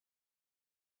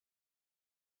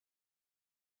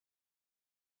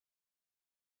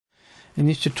In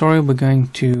this tutorial we're going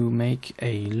to make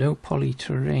a low poly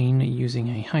terrain using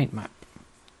a height map.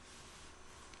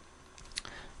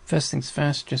 First things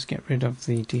first, just get rid of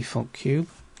the default cube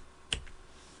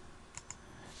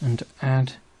and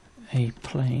add a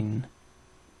plane.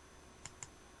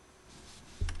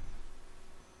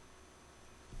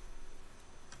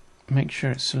 Make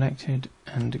sure it's selected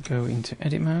and go into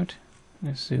edit mode.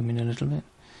 Let's zoom in a little bit.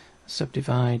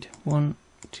 Subdivide 1,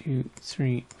 2,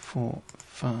 3, 4,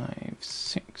 5,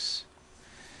 6.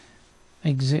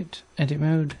 Exit edit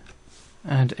mode,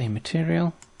 add a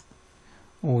material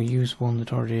or use one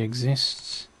that already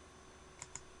exists.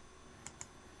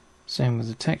 Same with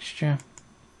the texture.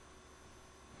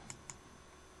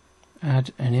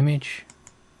 Add an image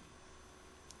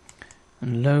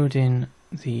and load in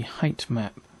the height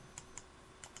map.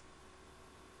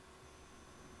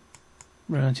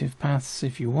 Relative paths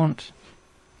if you want,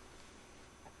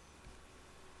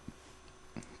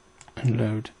 and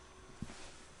load.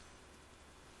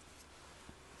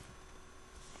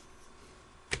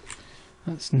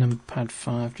 That's numpad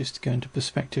 5, just to go into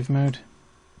perspective mode.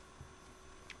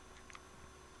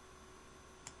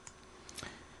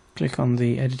 Click on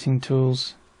the editing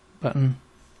tools button,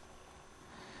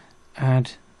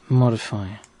 add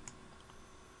modifier,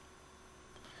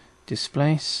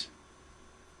 displace.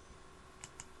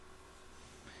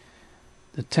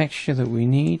 The texture that we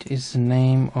need is the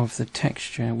name of the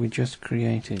texture we just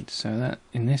created, so that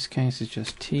in this case is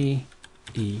just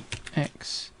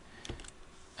TEX,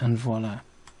 and voila,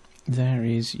 there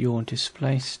is your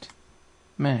displaced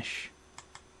mesh.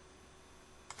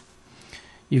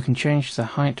 You can change the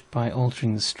height by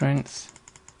altering the strength.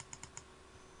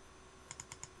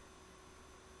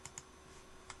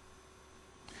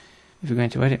 If we go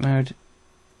into edit mode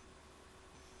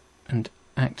and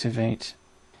activate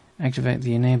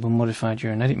the enable modifier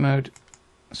during edit mode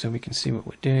so we can see what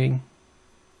we're doing.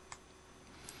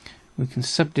 We can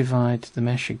subdivide the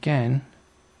mesh again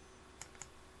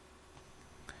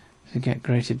to get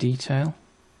greater detail,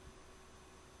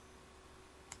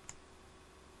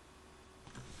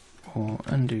 or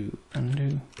undo.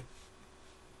 And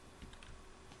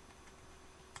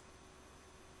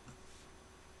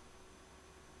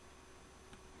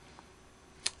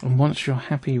once you're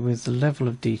happy with the level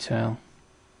of detail,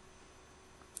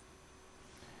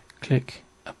 click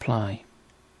apply.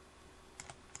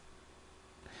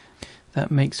 That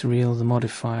makes real the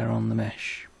modifier on the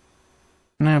mesh.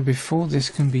 Now, before this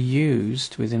can be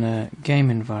used within a game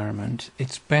environment,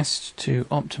 it's best to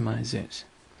optimize it,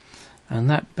 and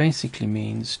that basically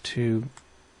means to,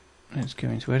 let's go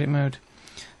into edit mode,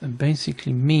 that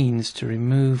basically means to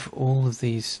remove all of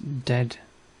these dead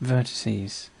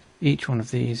vertices. Each one of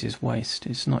these is waste,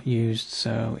 it's not used,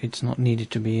 so it's not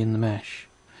needed to be in the mesh.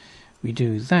 We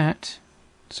do that,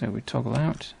 so we toggle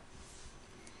out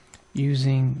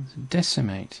using the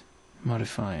decimate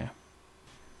modifier.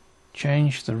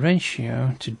 Change the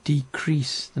ratio to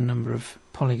decrease the number of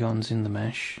polygons in the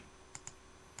mesh.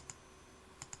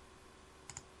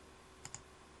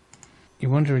 You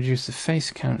want to reduce the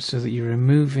face count so that you're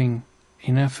removing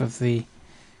enough of the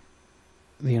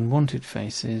unwanted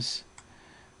faces,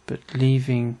 but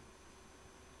leaving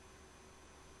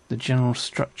the general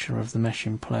structure of the mesh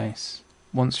in place.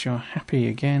 Once you're happy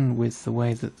again with the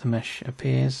way that the mesh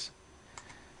appears,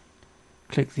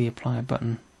 click the apply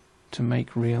button to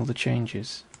make real the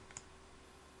changes.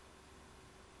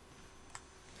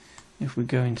 If we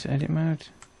go into edit mode,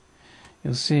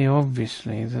 you'll see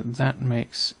obviously that that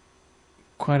makes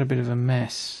quite a bit of a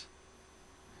mess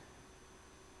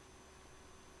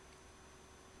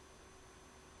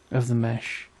of the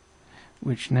mesh,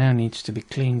 which now needs to be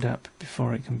cleaned up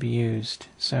before it can be used.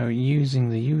 So using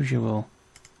the usual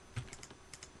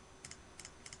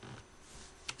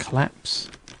collapse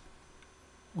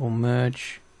or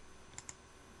merge,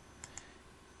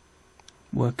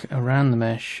 work around the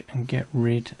mesh and get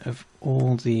rid of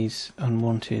all these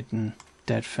unwanted and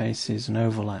dead faces and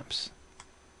overlaps.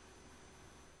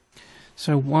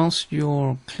 So whilst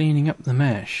you're cleaning up the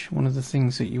mesh, one of the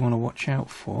things that you want to watch out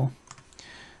for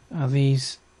are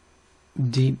these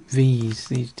deep V's,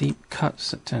 these deep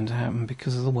cuts that tend to happen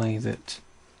because of the way that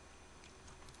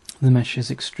the mesh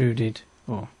is extruded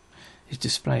or is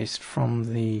displaced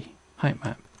from the height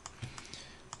map.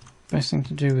 Best thing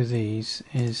to do with these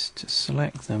is to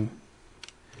select them,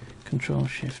 Control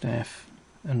Shift F,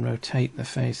 and rotate the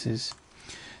faces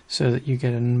so that you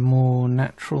get a more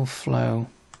natural flow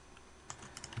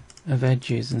of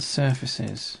edges and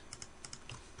surfaces.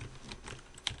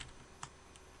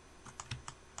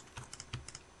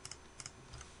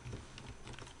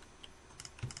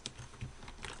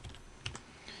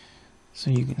 So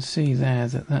you can see there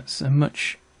that that's a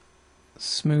much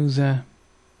smoother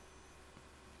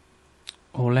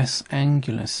or less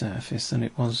angular surface than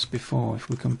it was before.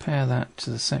 If we compare that to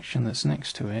the section that's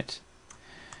next to it,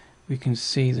 we can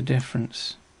see the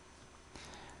difference.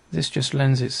 This just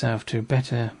lends itself to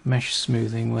better mesh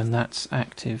smoothing when that's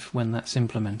active, when that's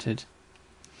implemented,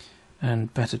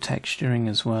 and better texturing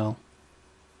as well.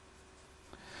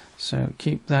 So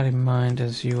keep that in mind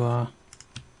as you are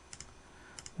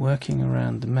working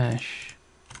around the mesh,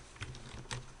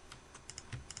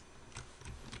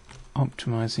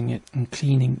 optimizing it and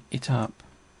cleaning it up.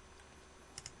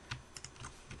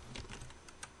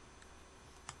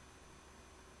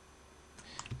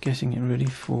 Getting it ready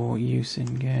for use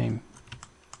in game.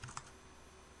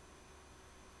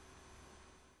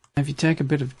 If you take a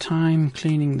bit of time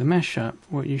cleaning the mesh up,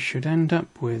 what you should end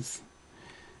up with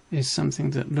is something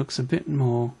that looks a bit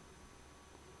more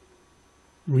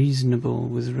reasonable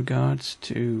with regards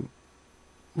to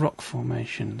rock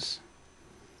formations.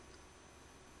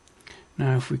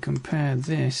 Now if we compare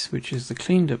this, which is the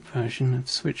cleaned up version, I've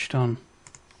switched on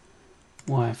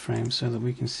wireframe so that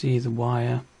we can see the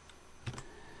wire.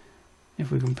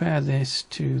 If we compare this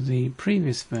to the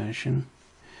previous version,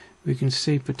 we can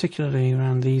see particularly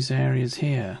around these areas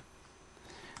here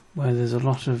where there's a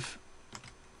lot of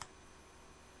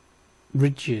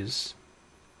ridges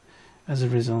as a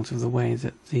result of the way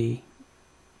that the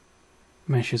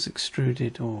mesh is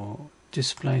extruded or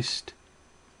displaced.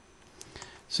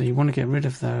 So you want to get rid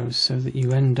of those so that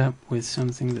you end up with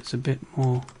something that's a bit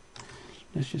more.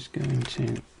 Let's just go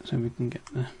into, so we can get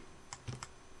the.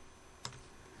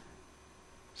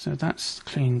 So that's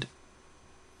cleaned,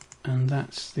 and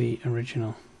that's the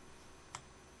original.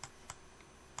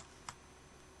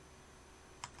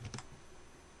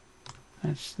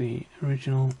 That's the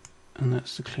original, and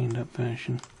that's the cleaned up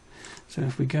version. So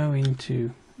if we go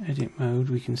into edit mode,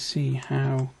 we can see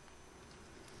how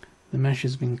the mesh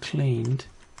has been cleaned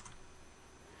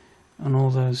and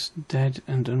all those dead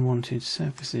and unwanted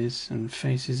surfaces and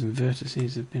faces and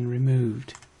vertices have been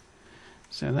removed.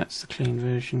 So that's the clean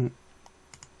version,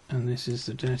 and this is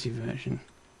the dirty version.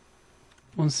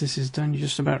 Once this is done, you're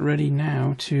just about ready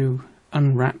now to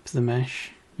unwrap the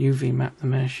mesh, UV map the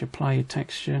mesh, apply your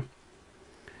texture,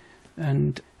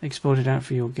 and export it out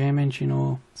for your game engine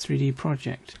or 3D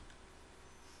project.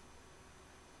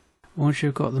 Once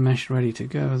you've got the mesh ready to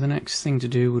go, the next thing to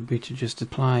do would be to just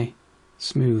apply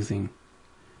smoothing,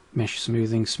 mesh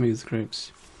smoothing, smooth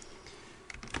groups.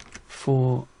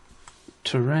 For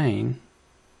terrain,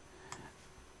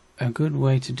 a good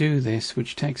way to do this,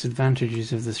 which takes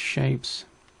advantages of the shapes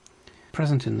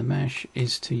present in the mesh,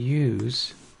 is to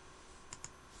use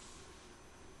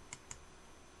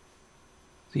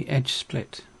the edge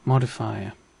split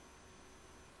modifier.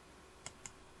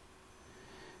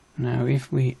 Now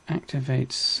if we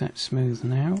activate set smooth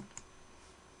now,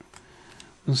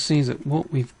 we'll see that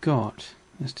what we've got,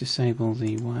 let's disable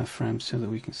the wireframe so that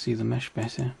we can see the mesh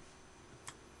better.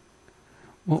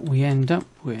 What we end up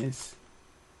with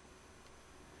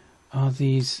are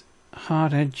these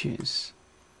hard edges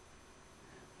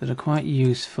that are quite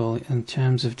useful in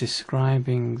terms of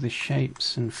describing the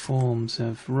shapes and forms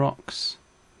of rocks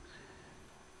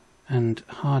and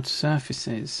hard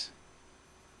surfaces.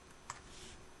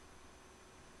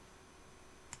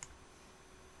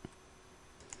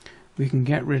 We can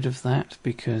get rid of that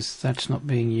because that's not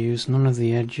being used. None of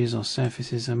the edges or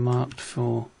surfaces are marked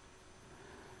for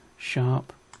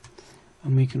sharp,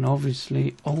 and we can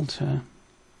obviously alter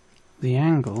the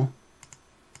angle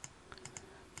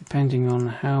depending on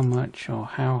how much or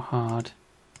how hard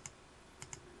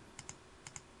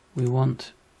we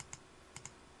want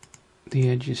the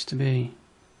edges to be.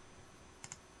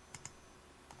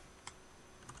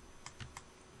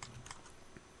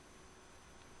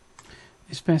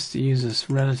 It's best to use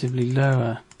a relatively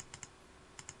lower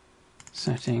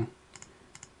setting,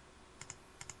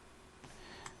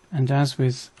 and as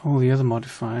with all the other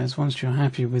modifiers, once you're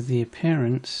happy with the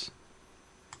appearance,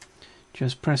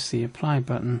 just press the apply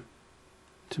button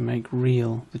to make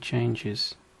real the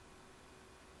changes.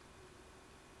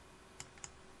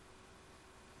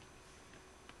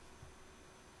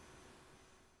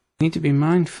 You need to be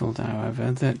mindful,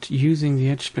 however, that using the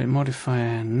edge split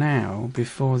modifier now,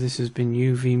 before this has been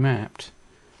UV mapped,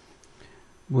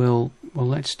 well,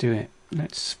 let's do it.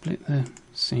 Let's split the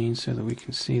scene so that we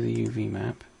can see the UV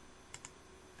map.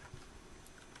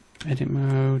 Edit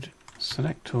mode,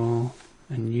 select all,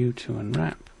 and U to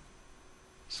unwrap.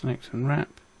 Select unwrap.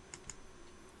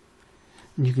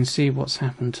 And you can see what's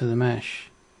happened to the mesh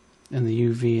and the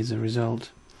UV as a result.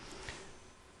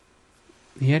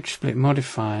 the edge split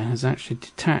modifier has actually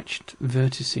detached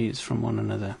vertices from one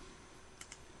another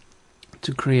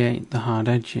to create the hard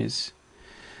edges.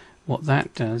 What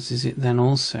that does is it then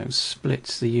also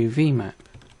splits the UV map.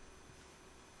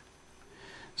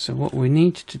 So what we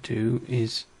need to do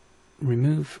is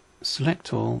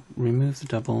select all, remove the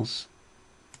doubles,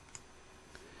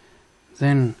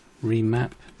 then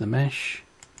remap the mesh.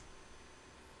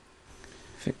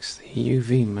 Fix the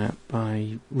UV map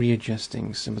by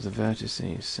readjusting some of the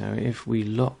vertices. So if we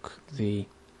lock the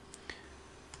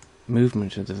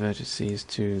movement of the vertices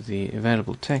to the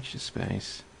available texture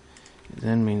space, it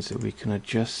then means that we can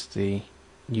adjust the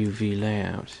UV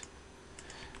layout.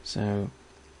 So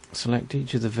select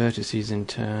each of the vertices in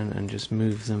turn and just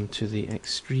move them to the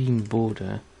extreme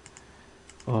border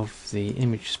of the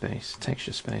image space,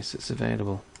 texture space that's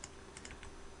available.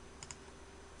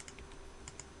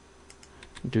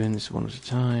 Doing this one at a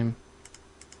time,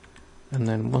 and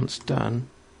then once done,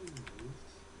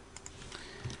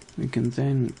 we can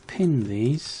then pin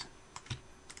these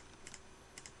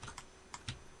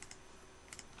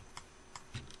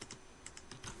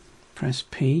press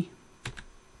P,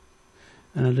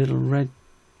 and a little red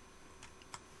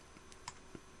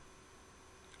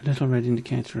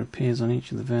indicator appears on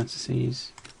each of the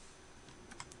vertices.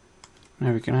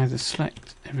 Now we can either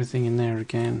select everything in there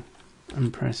again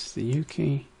and press the U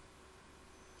key,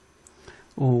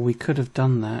 or we could have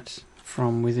done that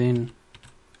from within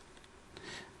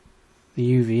the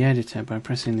UV editor by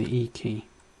pressing the E key.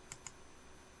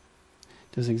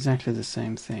 It does exactly the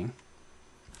same thing.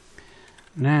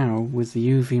 Now with the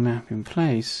UV map in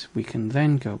place, we can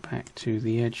then go back to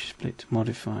the edge split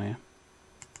modifier,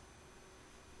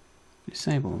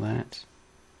 disable that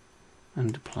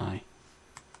and apply.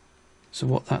 So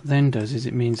what that then does is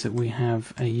it means that we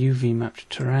have a UV mapped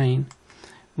terrain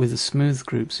with the smooth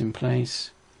groups in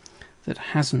place that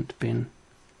hasn't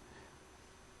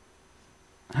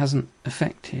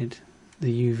affected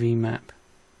the UV map.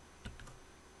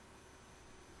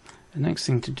 The next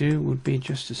thing to do would be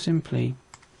just to simply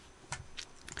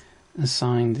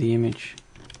assign the image.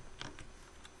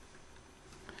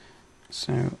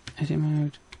 So edit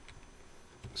mode,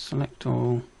 select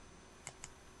all,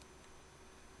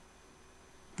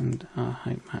 and our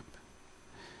height map.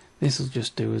 This will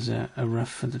just do as a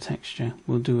rough for the texture.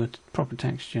 We'll do a proper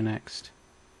texture next.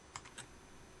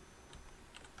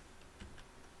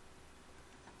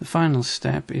 The final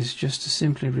step is just to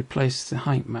simply replace the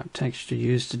height map texture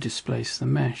used to displace the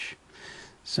mesh.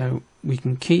 So we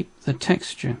can keep the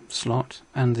texture slot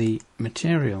and the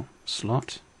material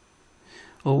slot.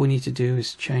 All we need to do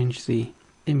is change the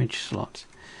image slot.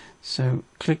 So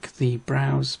click the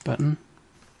Browse button,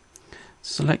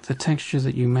 select the texture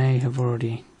that you may have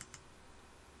already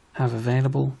have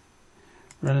available,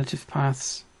 relative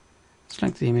paths,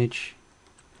 select the image,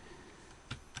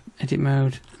 edit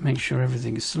mode, make sure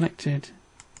everything is selected,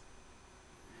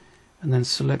 and then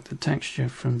select the texture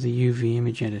from the UV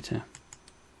image editor.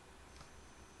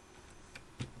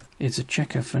 It's a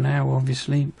checker for now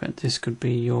obviously, but this could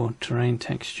be your terrain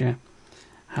texture,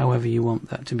 however you want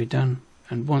that to be done.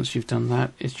 And once you've done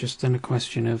that, it's just then a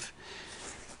question of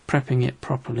prepping it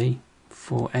properly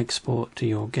for export to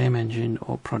your game engine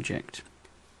or project.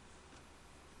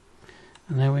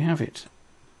 And there we have it.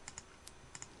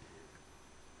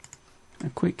 A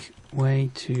quick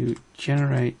way to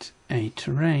generate a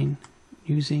terrain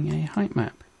using a height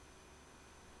map.